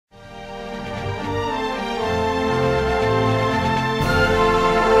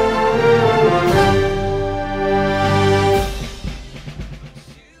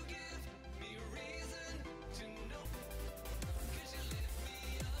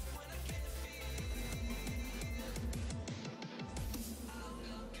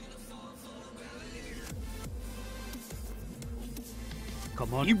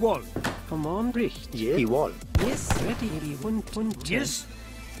Come on, Ewall. Come on, Richt. Yes, Ewall. Yes, ready, und. Yes.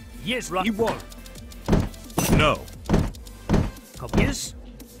 Yes, right. Ewall. No. Come, yes.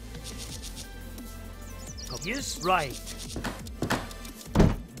 Come, yes, right.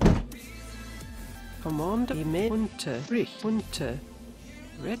 Command, unter, Richt, unter.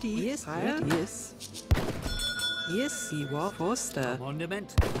 Ready, yes, ready, yes. Yes, Ewall, Forster.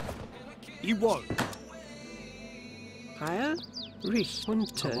 Commandment. Ewall. Heil, Richt,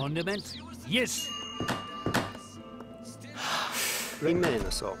 unter. Commandment. Yes. Remain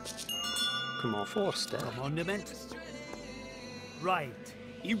so. Come on, Forster. Commandment. Right.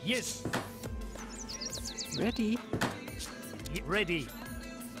 Yes. Ready. Ready.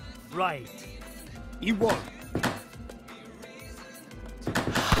 Right. Ewall.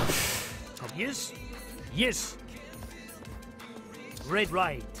 Yes. Yes. Red.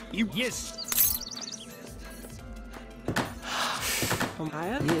 Right. Yes.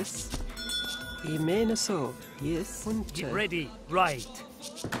 Heil, yes. Remain so. Yes, unter. Ready. Right.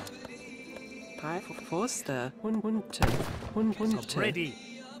 Heil, Forster, unter. Unter. Ready.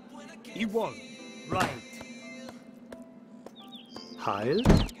 Ewall. Right. Heil.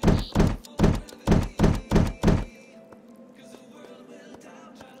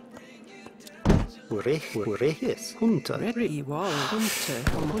 Urech, yes, unter. Ready, wall, unter.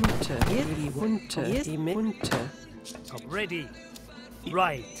 Yes, unter. Yes, unter. Ready.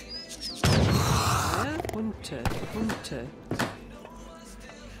 Right. Heil, unter.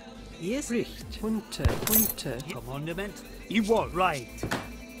 Yes, Richt, unter. Commandment. Ewall. Right.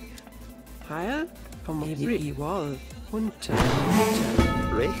 Heil, Richt, wall, unter.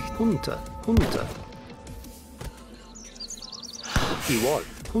 Recht, unter. Ewall.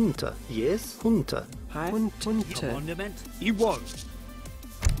 Unter. Yes, unter. Heil, unter. Commandment. Ewall.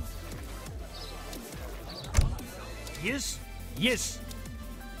 Yes. Yes.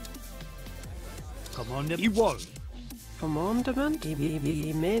 Commandment. Ewall. Commandment,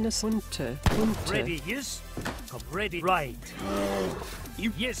 menes unter. Ready. Yes. Come ready. Right.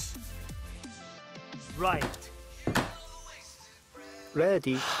 Yes. Right.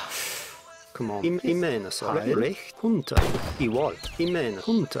 Ready. Come on. Imene so. Recht, unter. Ewall. Imene,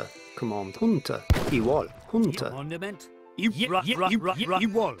 unter. Command, unter. Ewall, unter. Commandment. Ewall. Ewall. Right. Yes. Right.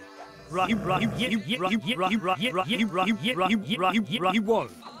 Ewall. Right.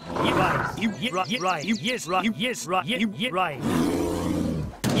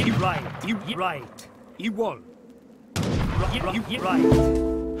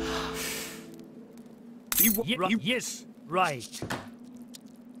 Yes. Right.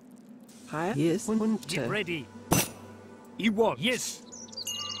 Heil, yes, unter. Ready. Ewall. Yes.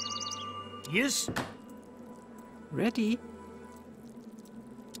 Yes. Ready.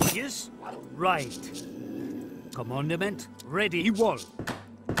 Yes. Right. Commandment. Ready. Ewall.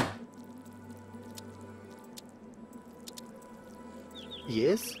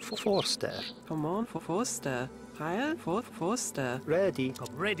 Yes, Forster. Command for Forster. Heil, for Forster. Ready.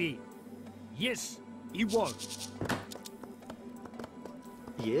 Come ready. Yes. Ewall.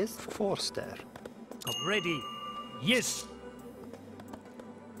 Yes, Forster. Come ready. Yes.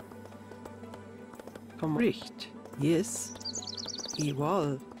 Come Richt. Yes.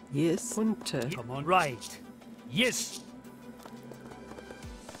 Ewall. Yes, unter. Come on. Right. Yes.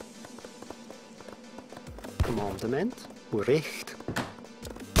 Commandement. Recht.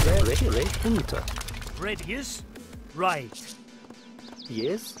 Recht, unter. Ready. Yes. Right.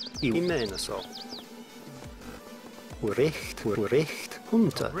 Yes, imene so. Recht,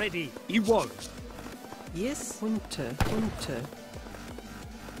 unter. Ready. Ewall. Yes, unter.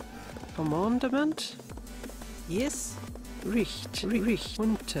 Commandment. Yes. Richt,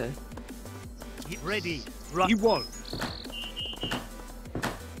 unter. Ready. Right. Ewall.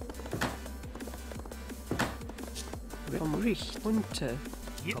 Richt, unter.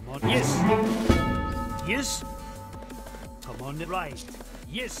 Come on. Yes. Yes. Come on. Right.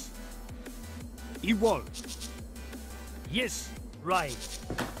 Yes. Ewall. Yes. Right.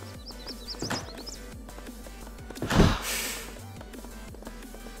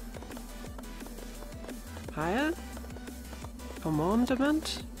 Heil.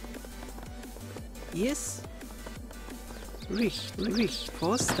 Commandment. Yes. Richt,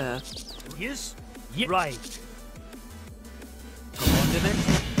 Forster. Yes. Right. Commandment.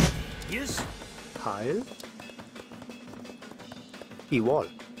 Yes. Heil. Ewall.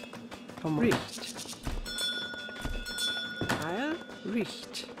 Come Richt. Heil.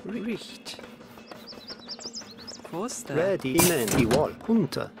 Richt. Forster. Ready. Imene. Ewall.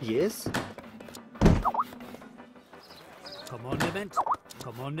 Unter. Yes. Commandment.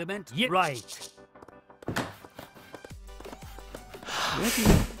 Right. Ready.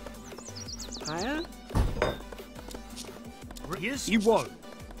 Pile. Yes, you wall.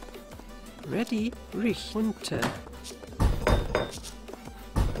 Ready. Rich. Unter.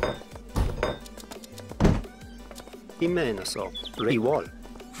 I mener så. I wall.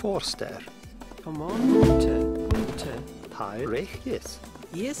 Forster. Come on. Unter. Unter. Heil. Rech. Yes.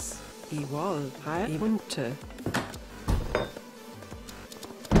 Yes. I wall. Pile. Unter.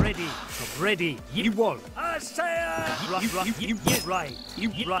 Ready. Ready. You wall. I say you yes right.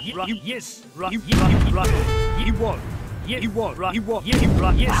 You yes right. You wall. You wall. You wall. You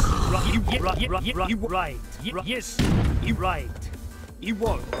right. Yes. You right. Yes. You right. You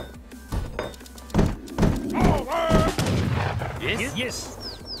wall. Yes. Yes.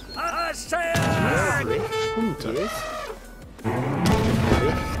 I say Rech. Hunter. Yes.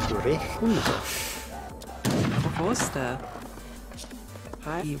 Rech. Hunter. Forster.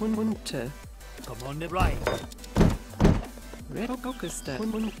 Pile. Unter. come on the right. Red Augusta.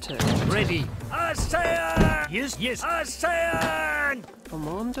 Unter. Ready. I say yes. Yes. I say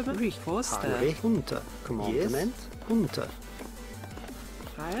Commandement. Rich. Forster. Rech. Hunter. Commandement. Hunter.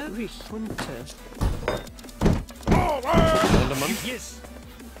 Pile. Rich. Unter. yes.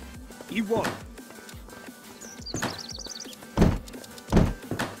 You won.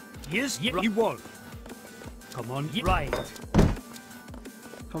 Yes, you won. Come on, right.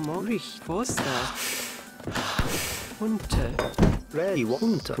 Come on, Rich. Forster. Unter. Ready.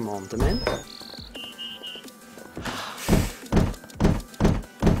 Hunter. Commandement.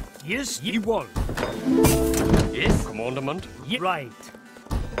 Yes, you won. Yes, commandment. Right.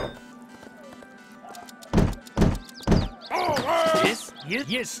 Yes. Yes,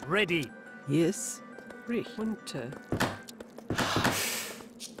 yes, ready. Yes. Rich. Unter.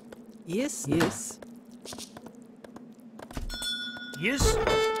 Yes, yes. Yes.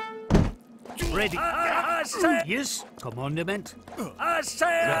 Ready. I say yes. Commandment. I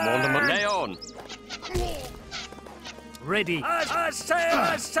say Commandment. Lay on. ready. I say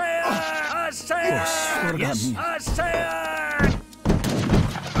yes. I say Yes.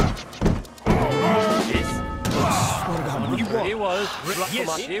 You won. He was.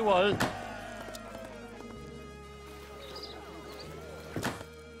 Yes. He was.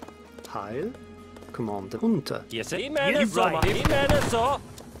 Heil. Command Hunter. Yes, he Yes, man so. right. He man so.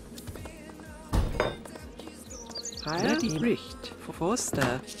 Ready. Rich.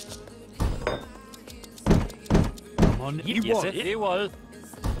 Forster. Come on, you Yes, won. he was.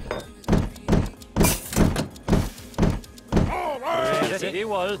 Yes, he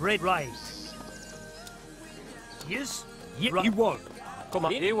was. Red right. Yes, you won. Come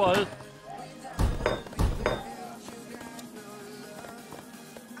on, he was.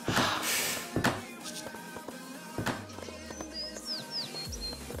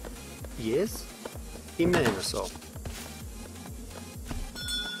 Yes. I mener så.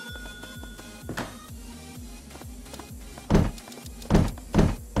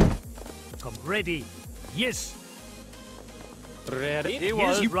 Come ready. Yes. Ready. He Yes,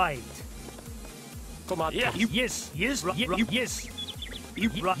 was. you right. Come on. Yeah. You yes, yes, you yes. You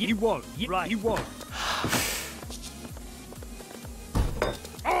right. You won. You right. You won.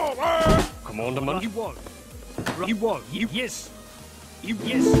 Commandment. You won. You won. You yes. You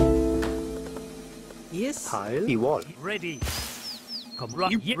yes. Yes. Heil. I wall. Ready. Come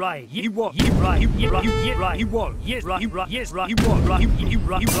right. You right. You won. You right. You right. You right. You won. Yes. Right. You right. Yes. Right. You won. Right. You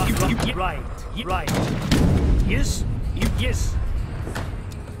right. You right. You right. You right. Yes. You yes.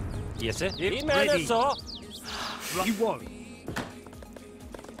 Yes, he man Ready. so. Right. You won.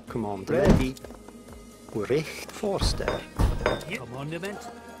 Command ready. Recht. Forster. Commandment.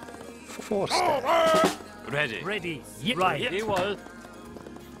 Forster. Ready. Ready. Right. He was.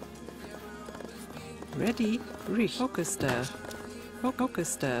 Ready. Rich. Augusta.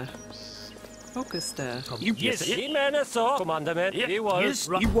 Augusta. Augusta. You Yes, yes. he man so. Commandment. He was.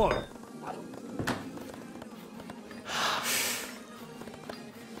 Yes. You won.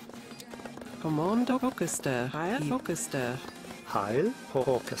 Command Augusta. Heil. Augusta. Heil.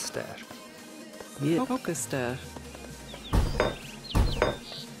 Orkester. Yes. Augusta.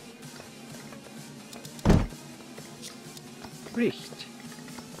 Richt.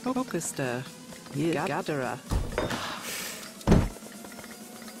 Augusta. Yes. Gatherer.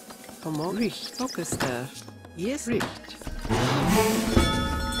 Command Richt. Augusta. Yes. Richt.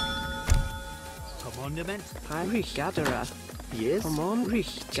 Commandment. Heil. Richt. Gatherer. Yes. Command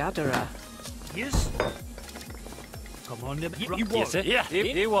Richt. Gatherer. Yes. Commandment. You won. Yes, yeah.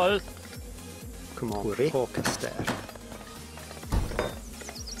 He was. Command Recht. Orkester.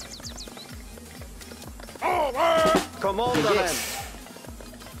 Commandament.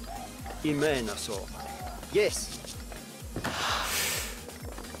 I mener så. Yes.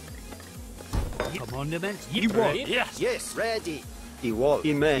 Commandment, ye wall. Yes. Yes, ready. Igual,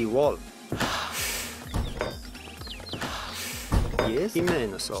 igual. Yes,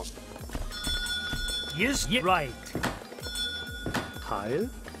 so. Yes, ye right. Heil.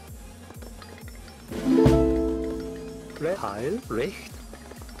 Heil, recht.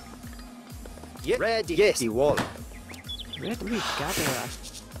 Ready. Yes, igual. Ready, gatherer.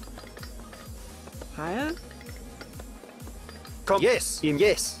 Heil. Come. Yes,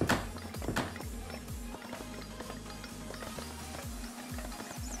 yes.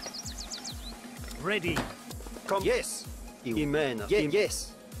 Ready. Come. Yes. Imena.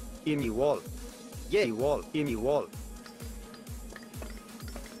 Yes. In igual. Yeah, igual. In igual.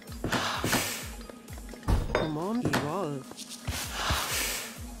 Come on, igual.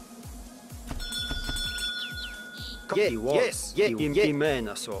 Yeah, igual. Yes. Yeah,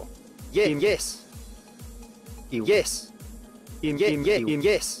 imena so. Yeah, yes. Yes.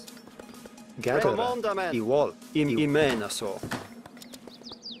 Yes. Gather. Igual. Imena so.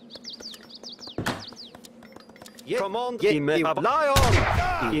 Command.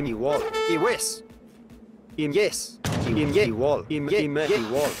 Lion. In igual. Iwes. In yes. In igual.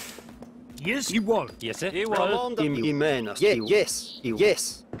 Igual. Yes, ye wall. Yes, he wall. Imena. Yes.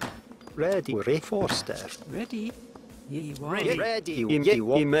 Yes. Ready. Reinforce there. Ready. Ye wall. Ready.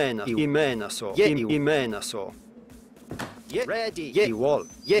 Imena so. Imena so. Ready. Igual.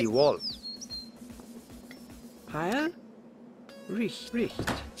 Igual. Heil. Richt.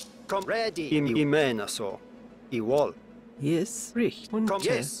 Come. Ready. Imena so. Igual. Yes, Richt. Come. Unter.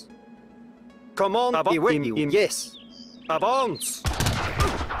 Yes. Come on. Yes. Avance.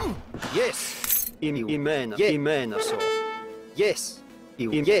 Yes. Imena so. Yes.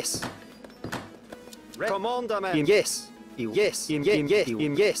 Yes. Commandament. Yes. Yes.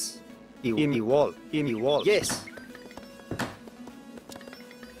 Yes. Igual. Igual. Yes.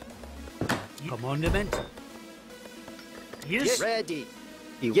 Commandment. Yes. Ready.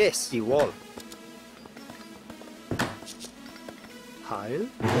 Yes. Igual. Heil.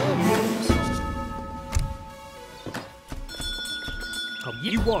 Come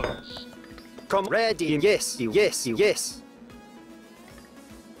ye wall. Come. Ready. Yes. Yes. Yes.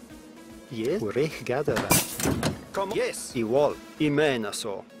 Yes. Recht gatherer. Come. Yes. Igual. Imena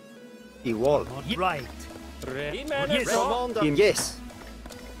so. Igual. Ye right. Ready, Yes. Command. Yes.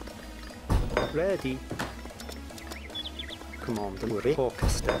 Ready. Command.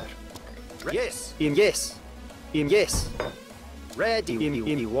 Orchester. Yes. Yes. Yes. Ready.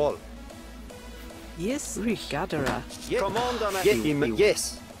 In igual. Yes, Richt. Gatherer. Commandament.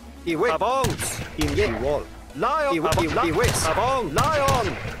 Yes. Avance. In igual. Lion. Iwes. Avance. Lion.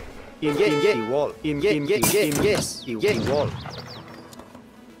 In igual. Yes. Igual.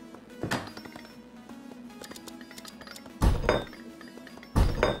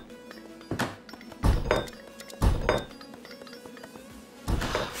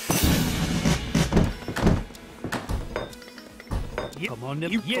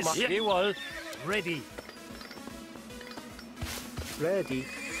 Commandment. Yes. He wall. Ready. Ready.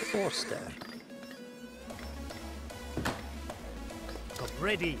 Forster. Come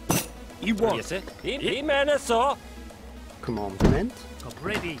ready. Ye wall. Yes, he managed so. Commandment. Come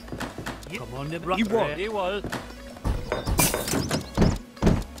ready. Commandment. Ye wall. He wall.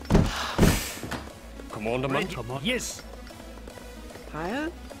 Commandment. Come on. Yes.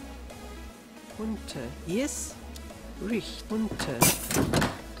 Heil. Unter. Yes. Richt. Unter.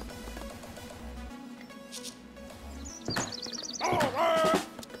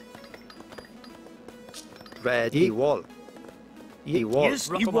 Ready. Igual. Igual. Yes.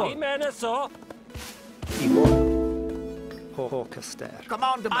 Ye wall. He managed so. Igual. Orchester.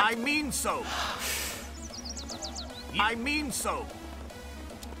 Commander, I mean so. I mean so.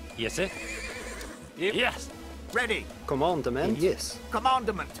 Yes, yes. Ready. Commandment. Yes.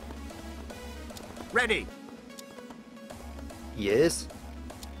 Commandment. Ready. Yes.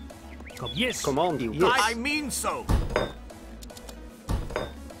 Come. Yes. Command. I Yes. mean so.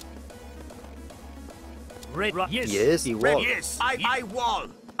 Ready. Yes. Yes. Igual. Yes. I wall.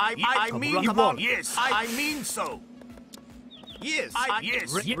 I Come mean on. command. Yes. I mean so. Yes.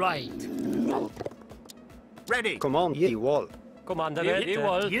 Yes. Right. Ready. Command. Igual. Commandment. He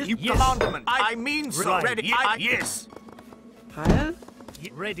wall. Yes. Yes. Commandment. I mean so. Right. Ready. Yes. Heil.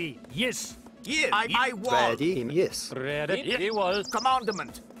 Ready. Yes. Yes. I wall. Ready. Yes. Ready. He wall.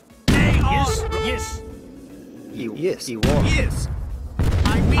 Commandment. Yes. Yes. Yes. Igual. Yes.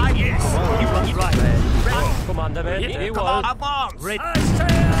 I mean yes. You run right. Ready. Commandment. He wall. Advance. Ready.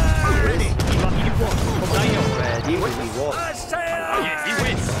 Ready. You wall. Ready. Igual. Yes, he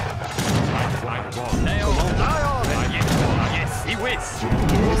wins. Lion. Lion. Yes, he wins.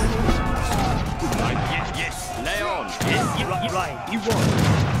 Right. You won.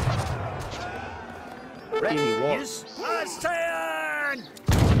 Ready, wall. Yes. Stand.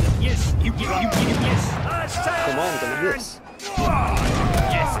 Yes. You yes. Stand. Commander, yes.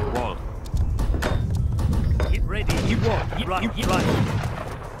 Yes, wall. Get ready. You won. Right.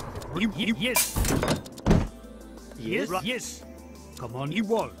 You yes. Yes. Yes. Come on. You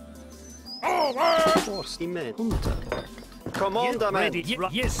won. Force man hunter. Commander, man. Ready.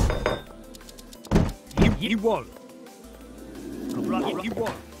 Yes. You won. Come right. You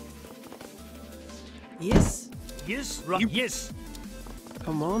won. Yes. Yes. Right. Yes.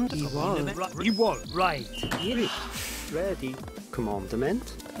 Command Ewald. You won. Right. Ready.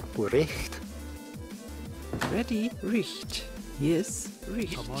 Commandement. Recht. Ready. Richt. Yes.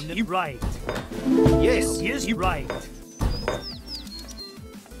 Richt. Come on. You right. Yes. Yes. You right.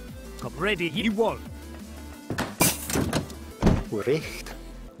 Come ready. You won. Recht.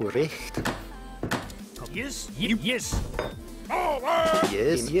 Recht. Come yes. You yes.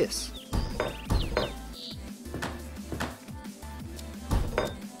 Yes. Yes.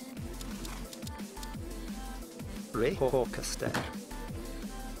 Rehokaster.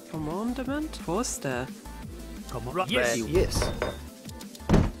 Commandment Forster. Come on. Yes. Ready. Yes.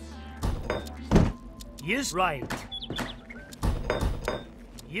 Yes. Right.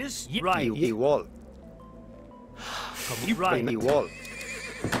 Yes. Right. Wall. Come you right. Wall.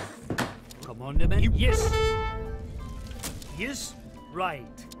 Come on, the man. Yes. Yes. Right.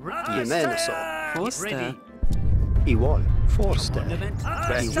 Right. Forster. Ready. Wall. Forster. Fundament.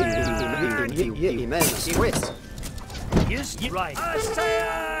 Ready. West. Yes. Right.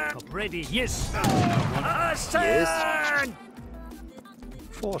 Come ready. Yes. Yes.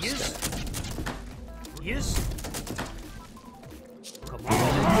 Forster. Yes. Come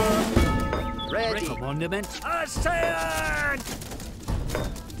on. Ready. Come on, the man. Stand.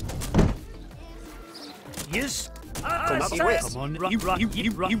 Yes. Come up west. Come on.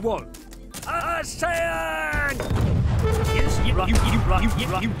 You won. Stand. Yes.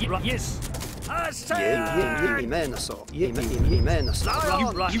 Yes. Stand.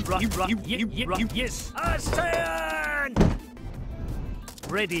 Yes. Stand.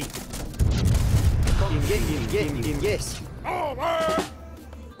 Ready. Yes.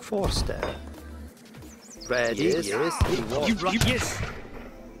 Forster. Ready. Yes. Yes.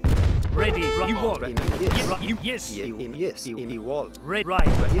 Ready. You won. Yes. Yes. Wall. Red. Right.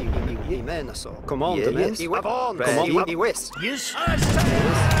 Commandment. Ready. West. Yes.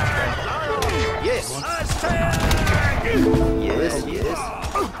 Yes. Yes. Yes.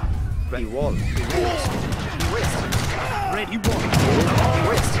 Ready. Wall. West. Ready. Won.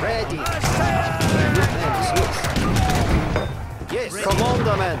 West. Ready. Yes.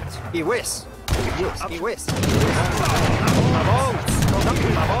 Commandment. West. Yes. West. Avance.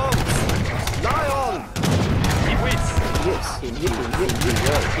 Lion. West. Yes.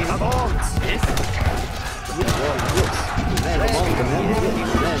 Avance. Yes.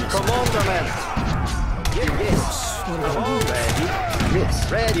 Commandment. Yes. Ready. Yes.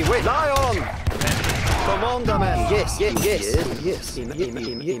 Ready. Wait. Lion. Commandment. Yes. Yes.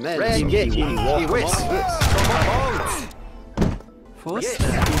 Ready. West. Avance.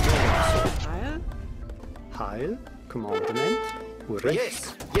 Forster. Heil. Heil. Commandment.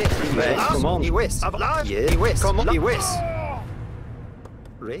 Yes. Yes. Command. West. Yes. West. Command. West.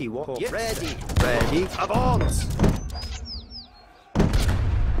 Ready. Ready. Ready. Avance.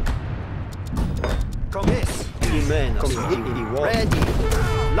 Come. Yes. Ready.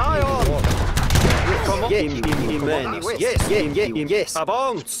 Lion. Come on. Yes. Yes.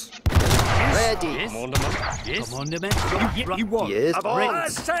 Avance. Ready. Commandment. Yes. Come on, the man. You won. Yes.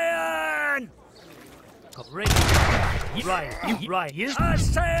 Avance. Stand. Come ready. Right. You right. Yes.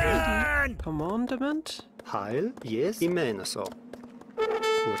 Stand. Commandment. Heil. Yes. Imenaso.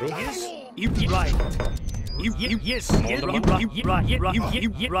 Yes. You right. You yes. Yes.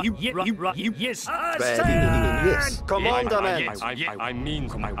 Yes. Ready. Yes. Commandment. I mean,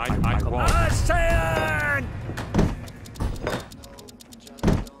 I want. Stand.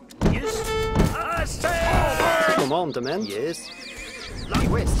 Yes. Stand. Commandment. Yes.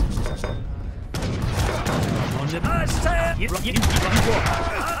 West. On the stand. You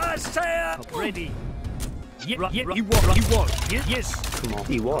stand. Ready. You walk. Yes. Come on.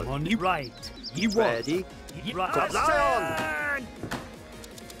 You walk. On the right. You walk. Ready. Right. Lion.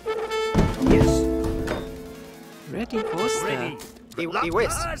 Yes. Ready. Forster. Ready.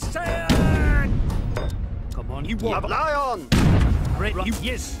 West. Stand. Come on. You walk. Lion. Ready.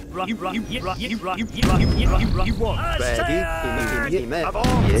 Yes. You walk. Ready. Yes. You walk.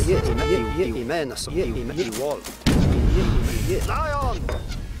 Lion.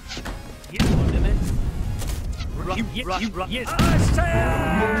 Yes. Yes,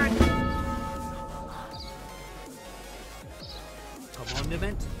 assail!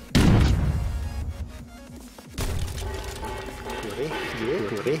 Commandment.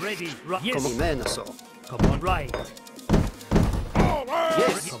 Ready. Yes. Kom igen så. Come on, right.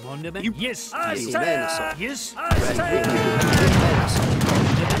 Yes. Commandment. Yes. Amen. Yes.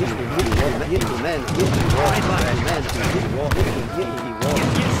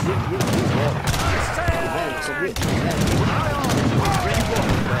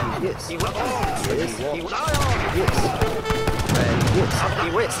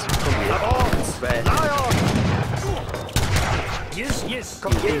 Yes, yes.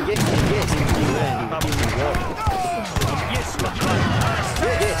 Kom igen, yes. Yes.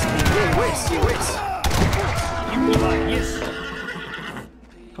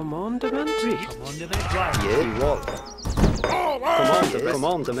 Commandment. Commandment right.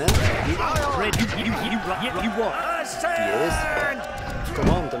 Commandment. Ready. You what? Yes.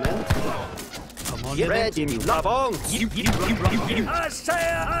 Commandment. Ready. Lavons. You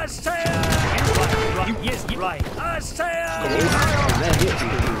assail. Yes, right. Assail.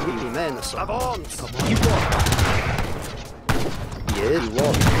 Lavons. You what? Yes.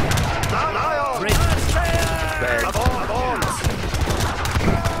 Ready. Assail.